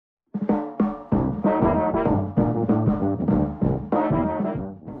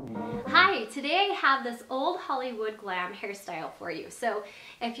today I have this old Hollywood glam hairstyle for you. So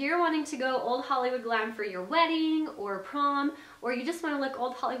if you're wanting to go old Hollywood glam for your wedding or prom, or you just want to look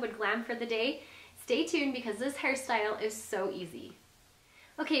old Hollywood glam for the day, stay tuned because this hairstyle is so easy.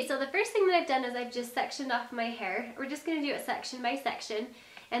 Okay, so the first thing that I've done is I've just sectioned off my hair. We're just going to do it section by section,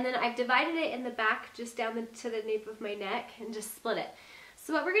 and then I've divided it in the back just down to the nape of my neck and just split it.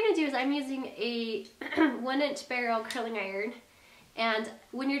 So what we're going to do is I'm using a 1-inch barrel curling iron, and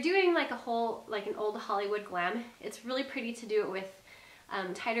when you're doing like an old Hollywood glam, it's really pretty to do it with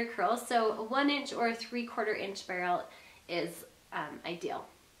tighter curls. So a 1-inch or a 3/4 inch barrel is ideal.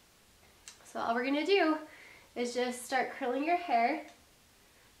 So all we're going to do is just start curling your hair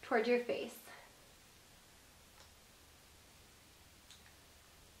towards your face.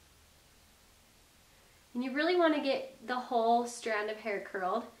 And you really want to get the whole strand of hair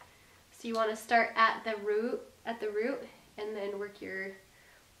curled. So you want to start at the root, and then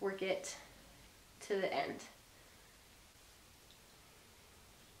work it to the end.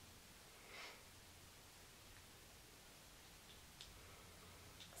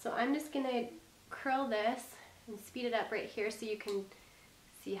 So I'm just going to curl this and speed it up right here so you can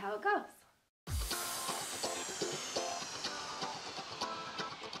see how it goes.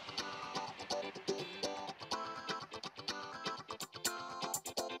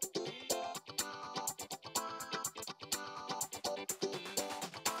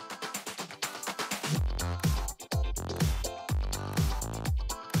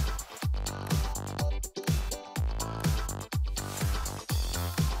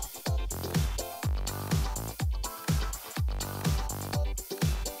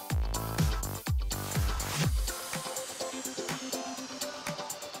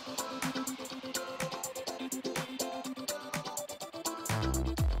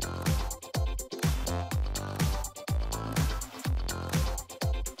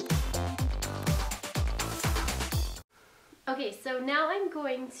 Okay, so now I'm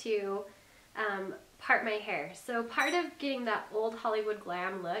going to part my hair. So part of getting that old Hollywood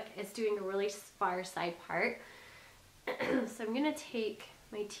glam look is doing a really far side part. So I'm going to take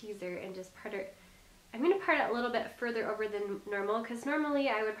my teaser and just part it. I'm going to part it a little bit further over than normal, because normally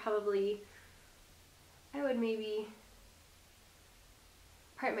I would maybe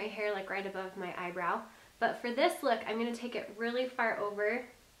part my hair like right above my eyebrow. But for this look, I'm going to take it really far over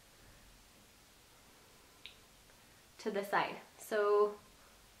to the side. So,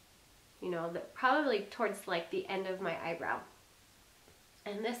 you know, probably towards like the end of my eyebrow.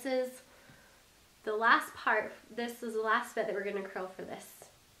 And this is the last part, this is the last bit that we're going to curl for this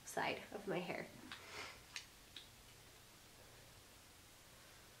side of my hair.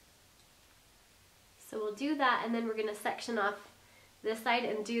 So we'll do that, and then we're going to section off this side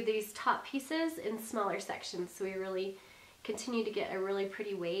and do these top pieces in smaller sections, so we really continue to get a really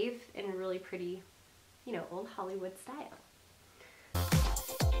pretty wave and a really pretty, you know, old Hollywood style.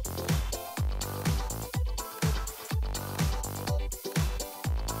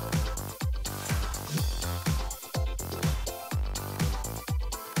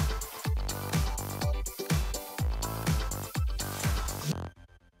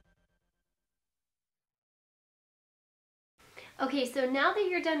 Okay, so now that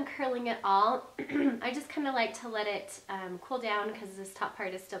you're done curling it all, I just kind of like to let it cool down because this top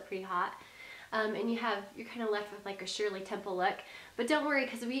part is still pretty hot. And you're kind of left with like a Shirley Temple look. But don't worry,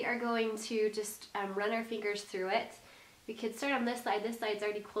 because we are going to just run our fingers through it. We could start on this side. This side's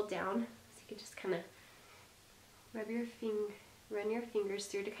already cooled down. So you can just kind of run your fingers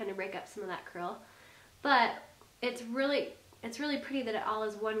through to kind of break up some of that curl. But it's really pretty that it all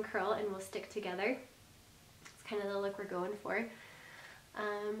is one curl and will stick together. It's kind of the look we're going for.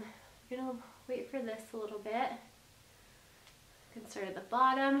 We're going to wait for this a little bit. You can start at the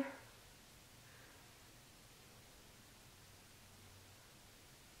bottom.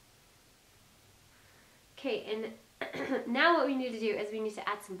 Okay, and now what we need to do is we need to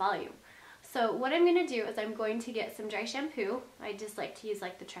add some volume. So what I'm going to do is I'm going to get some dry shampoo. I just like to use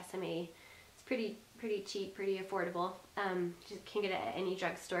like the Tresemme. It's pretty cheap, pretty affordable. You can get it at any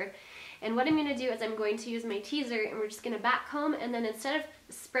drugstore. And what I'm going to do is I'm going to use my teaser, and we're just going to back comb, and then instead of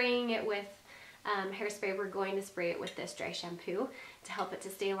spraying it with hairspray, we're going to spray it with this dry shampoo to help it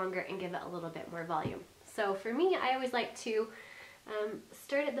to stay longer and give it a little bit more volume. So for me, I always like to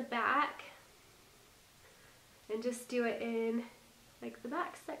start at the back and just do it in like the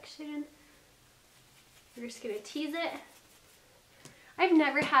back section. We're just going to tease it. I've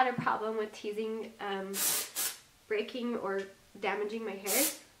never had a problem with teasing breaking or damaging my hair.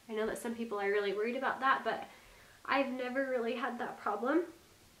 I know that some people are really worried about that, but I've never really had that problem.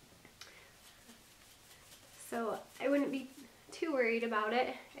 So I wouldn't be too worried worried about it.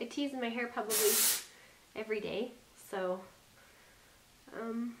 I tease my hair probably every day, so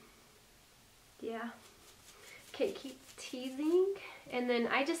yeah. Okay, keep teasing, and then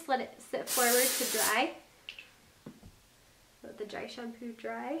I just let it sit forward to dry. Let the dry shampoo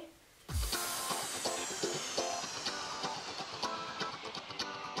dry.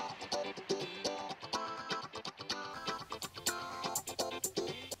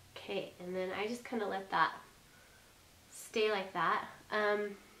 Okay, and then I just kind of let that stay like that.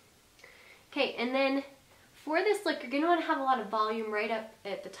 Okay, and then for this look, you're going to want to have a lot of volume right up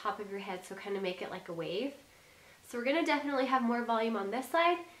at the top of your head, so kind of make it like a wave. So we're going to definitely have more volume on this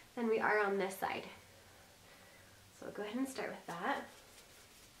side than we are on this side. So I'll go ahead and start with that.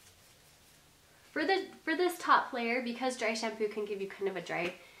 For this top layer, because dry shampoo can give you kind of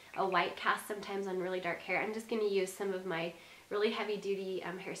a white cast sometimes on really dark hair, I'm just going to use some of my really heavy duty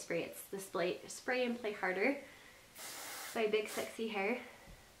hairspray. It's the Spray and Play Harder by Big Sexy Hair.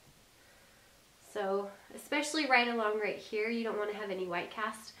 So especially right along right here, you don't want to have any white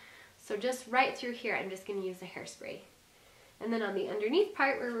cast. So just right through here, I'm just going to use the hairspray. And then on the underneath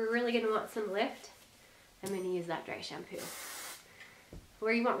part where we're really going to want some lift, I'm going to use that dry shampoo.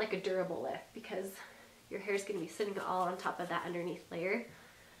 Where you want like a durable lift, because your hair is going to be sitting all on top of that underneath layer.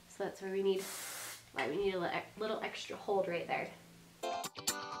 So that's where we need a little extra hold right there.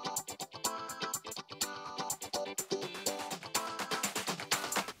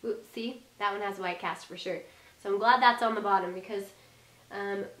 Ooh, see, that one has white cast for sure. So I'm glad that's on the bottom, because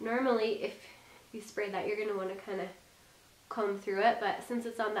normally if you spray that, you're going to want to kind of comb through it, but since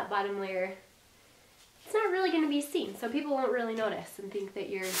it's on that bottom layer, it's not really going to be seen, so people won't really notice and think that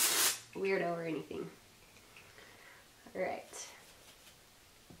you're weirdo or anything. Alright.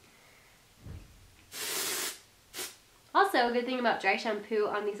 Also, a good thing about dry shampoo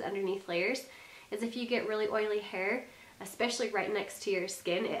on these underneath layers is if you get really oily hair, especially right next to your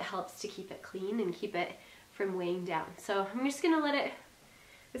skin, it helps to keep it clean and keep it from weighing down. So I'm just going to let it,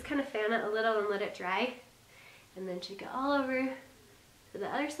 just kind of fan it a little and let it dry, and then shake it all over to the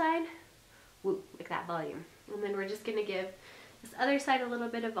other side. Woo, like that volume. And then we're just going to give this other side a little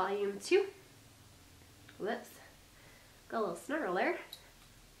bit of volume too. Whoops. Got a little snarl there.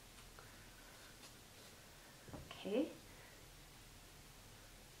 Okay.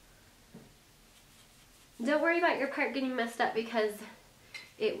 Don't worry about your part getting messed up, because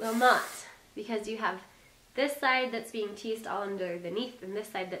it will not. Because you have this side that's being teased all underneath and this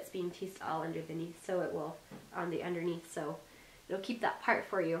side that's being teased all underneath. So it will on the underneath. So it'll keep that part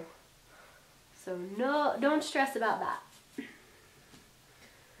for you. So no, don't stress about that.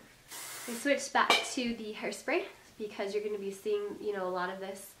 I switched back to the hairspray because you're going to be seeing, you know, a lot of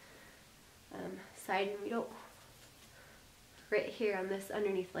this side, and we don't. Right here on this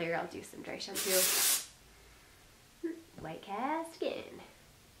underneath layer, I'll do some dry shampoo. White cast again.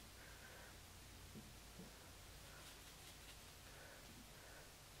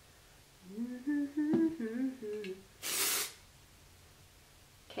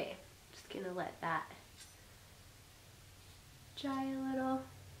 Okay, just gonna let that dry a little.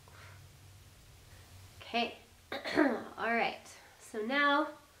 Okay, alright, so now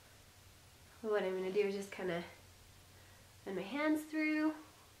what I'm gonna do is just kind of run my hands through.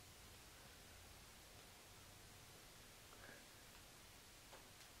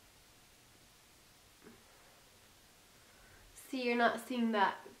 See, you're not seeing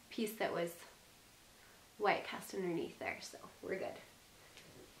that piece that was white cast underneath there, so we're good.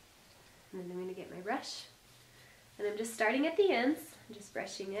 And then I'm going to get my brush, and I'm just starting at the ends, I'm just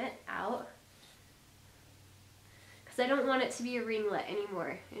brushing it out, because I don't want it to be a ringlet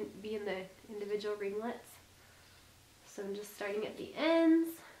anymore and be in the individual ringlets. So I'm just starting at the ends,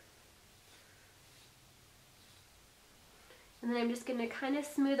 and then I'm just going to kind of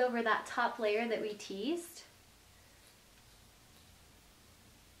smooth over that top layer that we teased.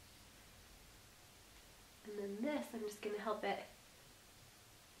 And then this, I'm just going to help it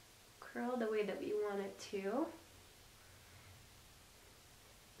curl the way that we want it to.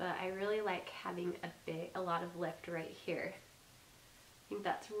 But I really like having a lot of lift right here. I think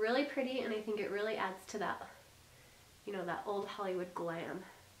that's really pretty, and I think it really adds to that, you know, that old Hollywood glam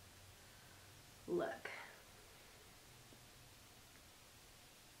look.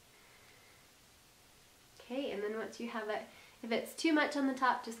 Okay, and then once you have it, if it's too much on the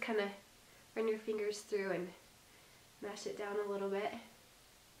top, just kind of run your fingers through and mash it down a little bit.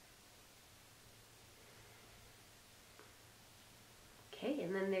 Okay,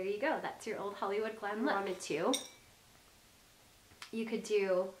 and then there you go. That's your old Hollywood glam look. If you wanted to, you could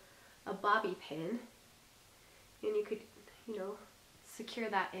do a bobby pin, and you could, you know, secure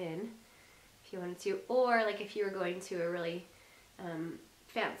that in if you wanted to. Or like if you were going to a really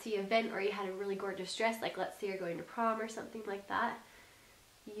fancy event, or you had a really gorgeous dress, like let's say you're going to prom or something like that,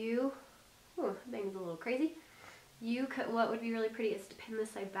 you, ooh, bang's a little crazy. You could, what would be really pretty is to pin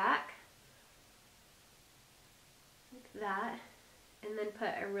this side back, like that, and then put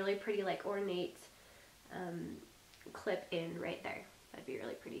a really pretty like ornate clip in right there. That'd be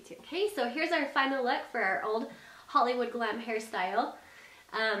really pretty too. Okay, so here's our final look for our old Hollywood glam hairstyle.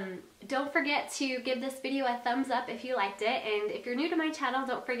 Don't forget to give this video a thumbs up if you liked it, and if you're new to my channel,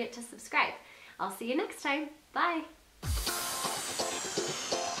 don't forget to subscribe. I'll see you next time. Bye!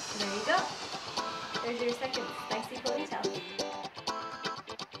 There you go. There's your second spicy ponytail.